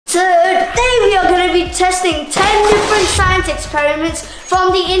Today we are going to be testing 10 different science experiments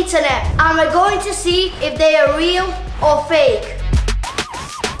from the internet, and we're going to see if they are real or fake.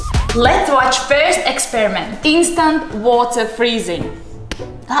 Let's watch first experiment. Instant water freezing.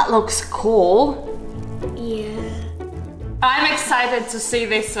 That looks cool. Yeah. I'm excited to see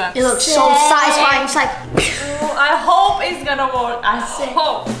this one. It looks so satisfying. It's like... I hope it's gonna work. I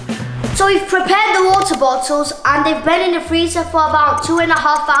hope. So we've prepared the water bottles and they've been in the freezer for about 2.5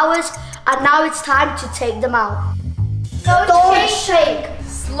 hours, and now it's time to take them out. Don't shake.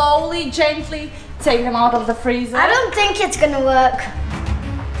 Slowly, gently take them out of the freezer. I don't think it's gonna work.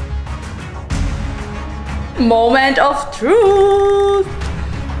 Moment of truth.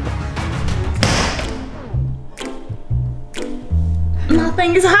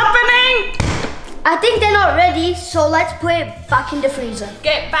 Nothing is happening. I think they're not ready, so let's put it back in the freezer.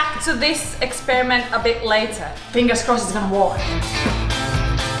 Get back to this experiment a bit later. Fingers crossed it's gonna work.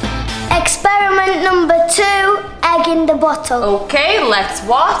 Experiment number 2, egg in the bottle. Okay, let's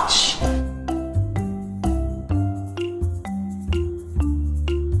watch.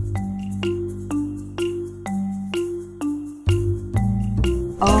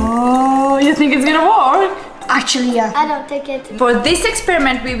 Oh, you think it's gonna work? Actually, yeah. I don't think it. For this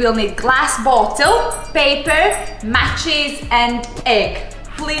experiment, we will need glass bottle, paper, matches, and egg.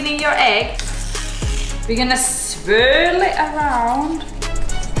 Cleaning your egg. We're gonna swirl it around.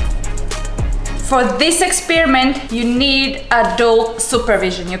 For this experiment, you need adult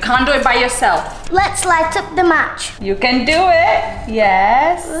supervision. You can't do it by yourself. Let's light up the match. You can do it.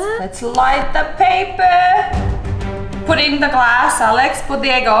 Yes. Let's light the paper. Put in the glass, Alex. Put the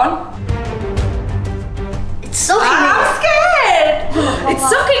egg on. It's soaking in. I'm scared. It's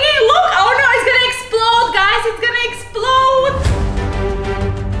soaking in. Look. Oh no, it's gonna explode, guys. It's gonna explode.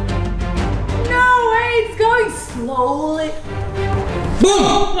 No way. It's going slowly. Boom.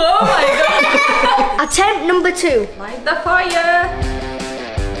 Oh my god. Attempt number 2. Light the fire.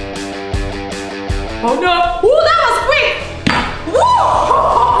 Oh no. Ooh, that was quick.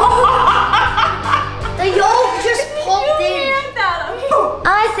 The yolk just popped in.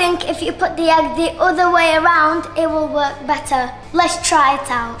 I think if you put the egg the other way around, it will work better. Let's try it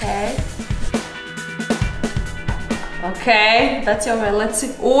out. Okay. Okay, that's your way. Let's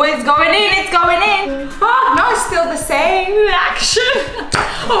see. Oh, it's going in, it's going in. Oh, no, it's still the same reaction.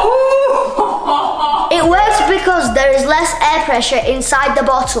 Oh. It works because there is less air pressure inside the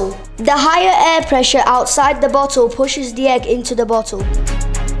bottle. The higher air pressure outside the bottle pushes the egg into the bottle.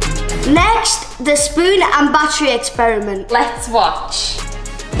 Next, the spoon and battery experiment. Let's watch.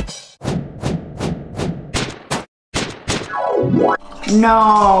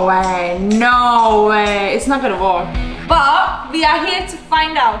 No way, no way. It's not gonna work. But we are here to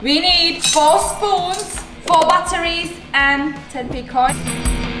find out. We need 4 spoons, 4 batteries, and 10p coin.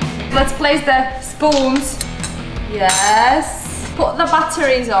 Let's place the spoons. Yes. Put the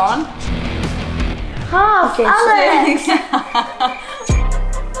batteries on. Half, Alex.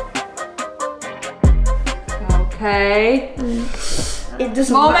 Okay. It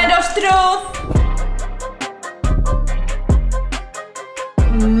doesn't Moment work. of truth.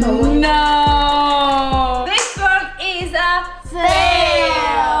 No. This one is a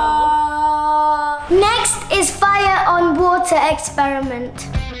fail. Next is fire on water experiment.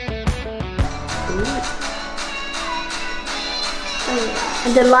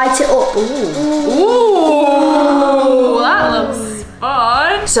 And then light it up. Ooh, that looks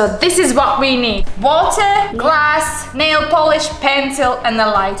fun. So this is what we need. Water, glass, nail polish, pencil, and a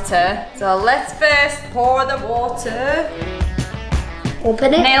lighter. So let's first pour the water.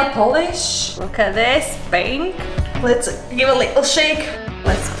 Open it. Nail polish. Look at this, pink. Let's give a little shake.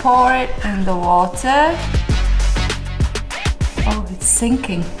 Let's pour it in the water. Oh, it's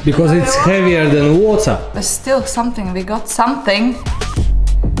sinking. Because it's heavier than water. There's still something, we got something.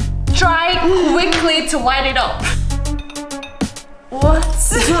 Try quickly to light it up. What?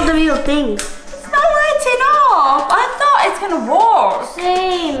 It's not the real thing. It's not lighting up. I thought it's gonna work.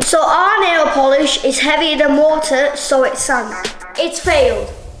 Same. So our nail polish is heavier than water, so it sank. It's failed.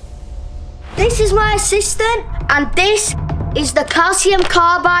 This is my assistant, and this is the calcium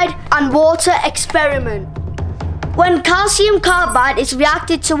carbide and water experiment. When calcium carbide is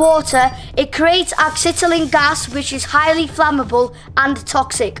reacted to water, it creates acetylene gas, which is highly flammable and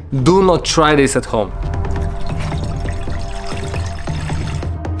toxic. Do not try this at home.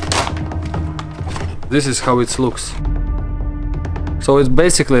 This is how it looks. So it's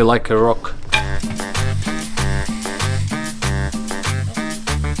basically like a rock.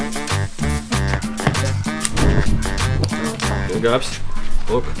 Gabs,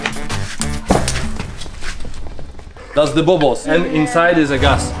 look. That's the bubbles, and inside is a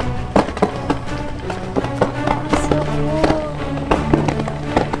gas.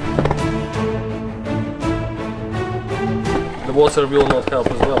 the water will not help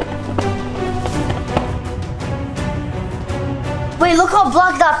as well. Wait, look how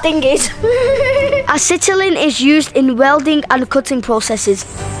black that thing is. Acetylene is used in welding and cutting processes.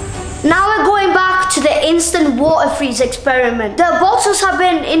 Now we're going back to the instant water freeze experiment. The bottles have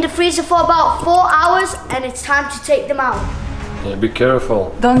been in the freezer for about 4 hours and it's time to take them out. Yeah, be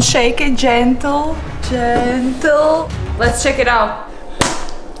careful. Don't shake it, gentle, gentle. Let's check it out.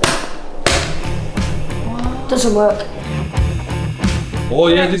 Doesn't work. Oh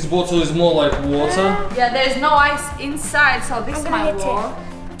yeah, this bottle is more like water. Yeah, there's no ice inside, so this might hit work.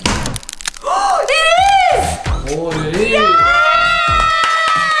 Oh, it is! Oh it is!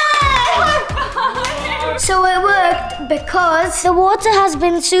 So it worked because the water has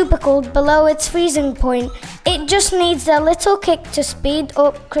been super cooled below its freezing point. It just needs a little kick to speed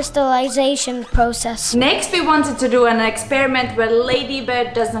up crystallization process. Next, we wanted to do an experiment where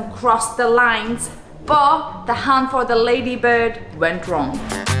ladybird doesn't cross the lines, but the hunt for the ladybird went wrong.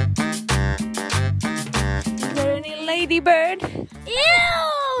 Is there any ladybird?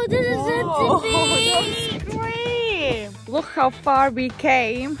 Ew! This is Scream! Look how far we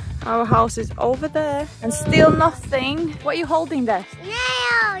came. Our house is over there and still nothing. What are you holding there?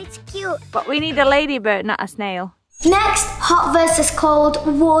 Snail! It's cute. But we need a ladybird, not a snail. Next, hot versus cold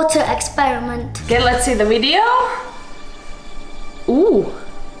water experiment. Okay, let's see the video. Ooh.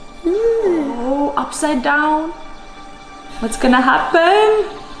 Oh, upside down. What's gonna happen?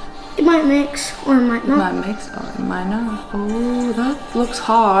 It might mix or it might It not. might mix or it might not. Oh, that looks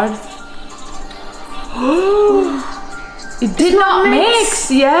hard. It did not mix.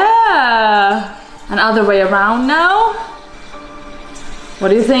 Yeah. And other way around now. What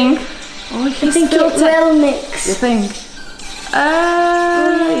do you think? Oh, I think it will mix. You think?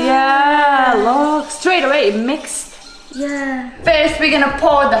 Yeah. Look, straight away it mixed. Yeah. First, we're gonna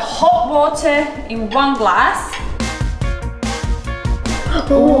pour the hot water in one glass.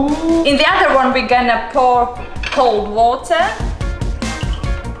 Oh. In the other one, we're gonna pour cold water.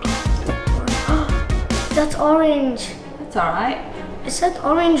 That's orange. That's alright. It said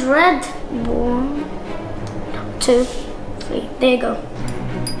orange red. 1, 2, 3. There you go.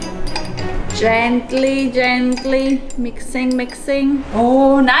 Gently, gently, mixing, mixing.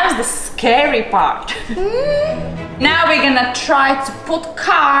 Oh, now is the scary part. Now we're gonna try to put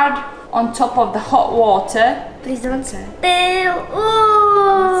card on top of the hot water. Please don't say. Spill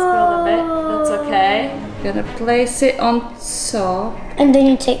a bit, that's okay. Gonna place it on top. And then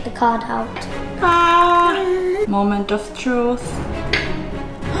you take the card out. Moment of truth.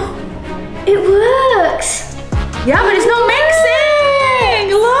 It works! Yeah, but it's not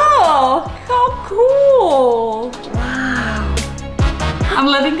mixing! Look! How cool! Wow. I'm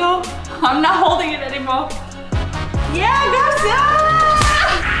letting go. I'm not holding it anymore. Yeah, guys!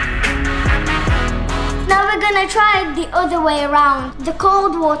 Now we're gonna try it the other way around. The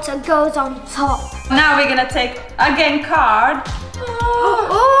cold water goes on top. Now we're gonna take again card.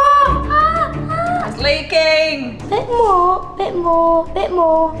 It's leaking. Bit more, bit more, bit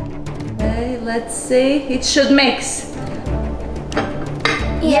more. Okay, let's see. It should mix.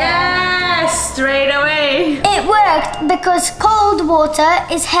 Yes, straight away. It worked because cold water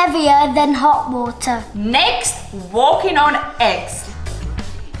is heavier than hot water. Next, walking on eggs.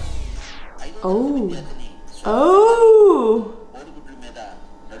 Oh. Oh.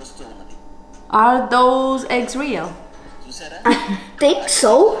 Are those eggs real? I think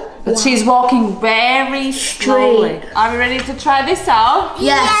so. But she's walking very slowly. Are we ready to try this out?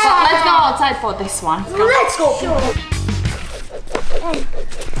 Yes. But let's go outside for this one. Let's go.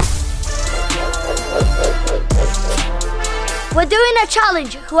 We're doing a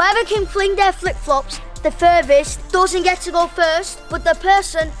challenge. Whoever can fling their flip-flops the furthest doesn't get to go first, but the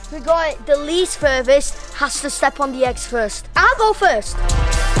person who got it the least furthest has to step on the eggs first. I'll go first.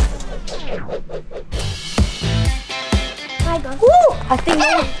 I go. Woo! I think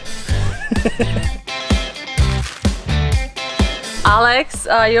no. Alex,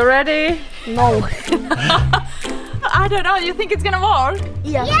 are you ready? No. I don't know. You think it's gonna work?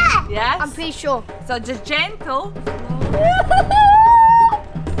 Yeah. Yes. I'm pretty sure. So just gentle.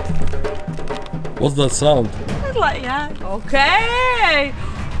 What's that sound? Like, yeah. Okay.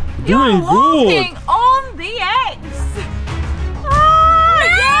 Doing You're good. walking on the eggs. Ah,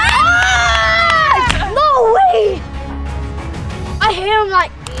 yes! No way! I hear him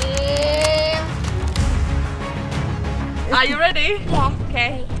like. Are you ready? Yeah.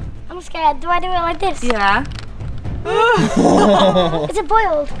 Okay. I'm scared. Do I do it like this? Yeah. Is it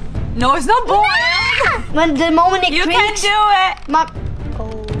boiled? No, it's not boiled. When the moment it You creaks, can do it. my.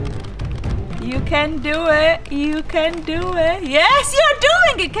 You You can do it. You can do it. Yes, you're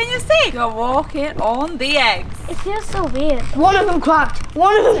doing it. Can you see? You're walking on the eggs. It feels so weird. One of them cracked.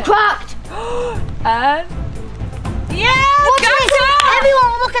 One of them cracked. And yeah, Watch this.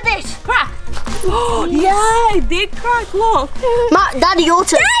 Everyone, look at this. Crack. Oh, yeah, it did crack. Look. Daddy, your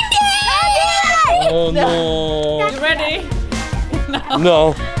turn. Daddy! Oh no. You ready?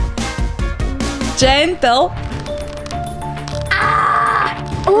 No. Gentle.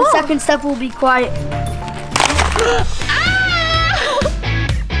 The second step will be quiet.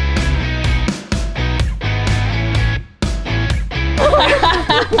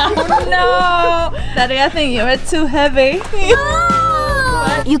 No, Daddy, I think you're too heavy.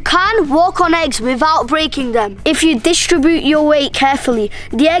 You can walk on eggs without breaking them. If you distribute your weight carefully,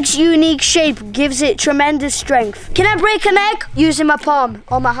 the egg's unique shape gives it tremendous strength. Can I break an egg using my palm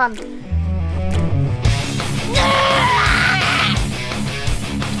or my hand?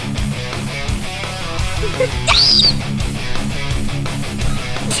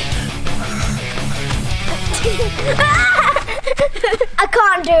 I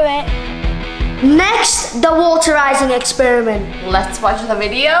can't do it. Next, the waterizing experiment. Let's watch the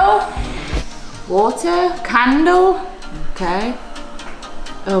video. Water, candle. Okay.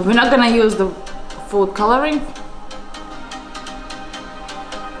 Oh, we're not gonna use the food coloring.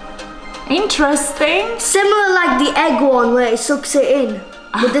 Interesting. Similar like the egg one where it sucks it in,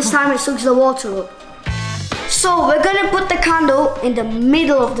 but this time it sucks the water up. So we're gonna put the candle in the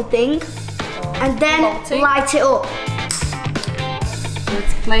middle of the thing and then light it up.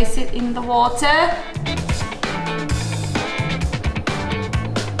 Let's place it in the water.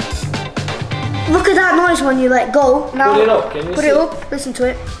 Look at that noise when you let go. Now Put it up, can you put see? it up, listen to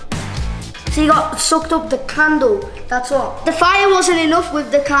it. So you got sucked up the candle, that's all. The fire wasn't enough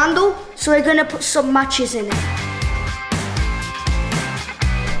with the candle, so we're gonna put some matches in it.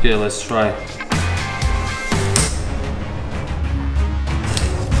 Yeah, let's try.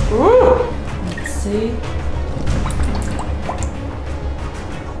 Ooh. Let's see.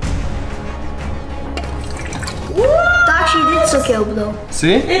 That actually did suck it up though.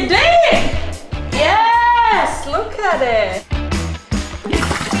 See? It did! Yes! Look at it!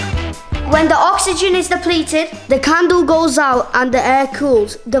 When the oxygen is depleted, the candle goes out and the air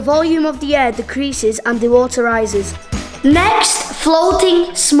cools. The volume of the air decreases and the water rises. Next,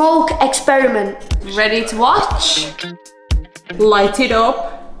 floating smoke experiment. Ready to watch? Light it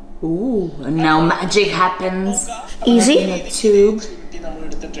up. Ooh, and now magic happens. Easy. In a tube.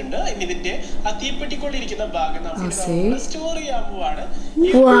 I'll see.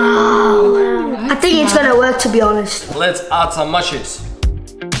 Wow. I think it's gonna work, to be honest. Let's add some matches.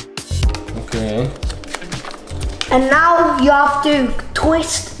 Okay. And now you have to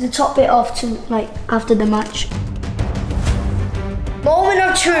twist the top bit off to like after the match. Moment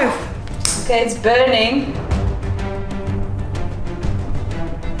of truth. Okay, it's burning.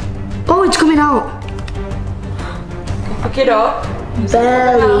 Oh, it's coming out. Pick it up.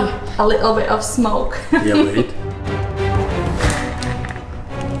 Barely. A little bit of smoke. Yeah, wait.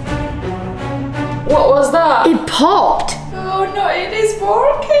 What was that? It popped. Oh no, it is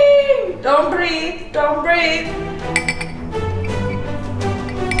working! Don't breathe, don't breathe.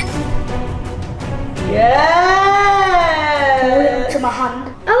 Yeah! To my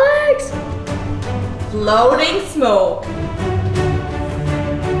hand. Alex! Floating smoke.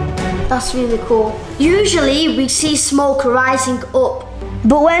 That's really cool. Usually we see smoke rising up,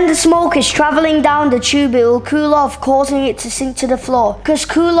 but when the smoke is traveling down the tube, it will cool off, causing it to sink to the floor. Because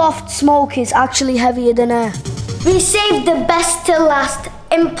cool off smoke is actually heavier than air. We saved the best till last.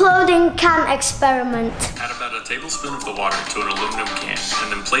 Imploding can experiment. Add about a tablespoon of the water to an aluminum can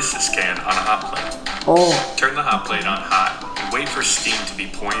and then place this can on a hot plate. Oh. Turn the hot plate on high and wait for steam to be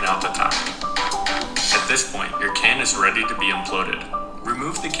pouring out the top. At this point, your can is ready to be imploded.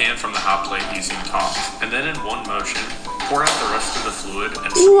 Remove the can from the hot plate using tongs, and then in one motion, pour out the rest of the fluid and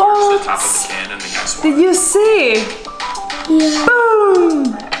submerge the top of the can in the ice water. Did you see? Yeah.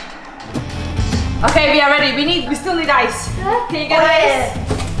 Boom! Okay, we are ready. We still need ice. Can you get ice?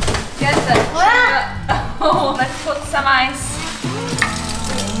 Get the Oh, let's put some ice.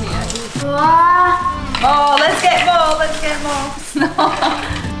 Oh, let's get more.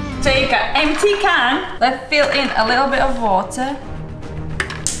 Take an empty can. Let's fill in a little bit of water.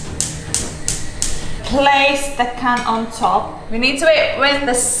 Place the can on top. We need to wait when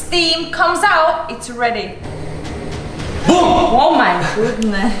the steam comes out, it's ready. Boom! Oh my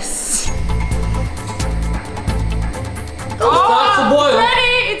goodness. Start to boil. It's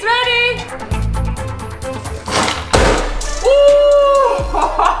ready, it's ready. Ooh!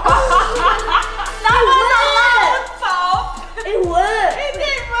 That was a loud pop. It worked. It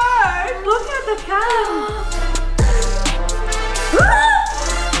did work. Look at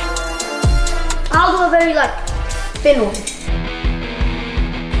very like thin one.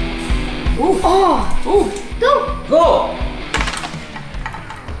 Ooh. Oh, Ooh. go. Go!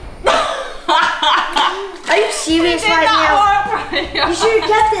 Are you serious Did right that now? work right? You should have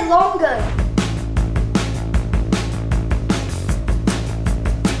kept it longer.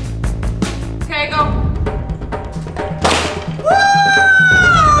 Okay, go. Woo!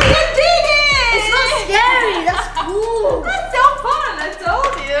 You did it! It's not scary. That's cool. That's so fun, I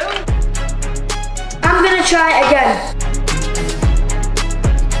told you. I'm gonna try it again.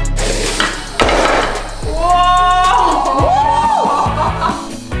 Whoa!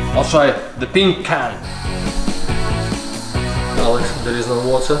 I'll try the pink can. Alex, there is no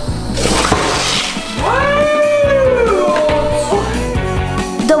water.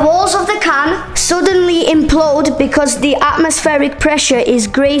 The walls of the can suddenly implode because the atmospheric pressure is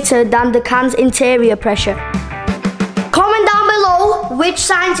greater than the can's interior pressure. Comment down below which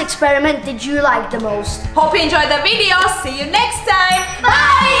science experiment did you like the most. Hope you enjoyed the video. See you next time.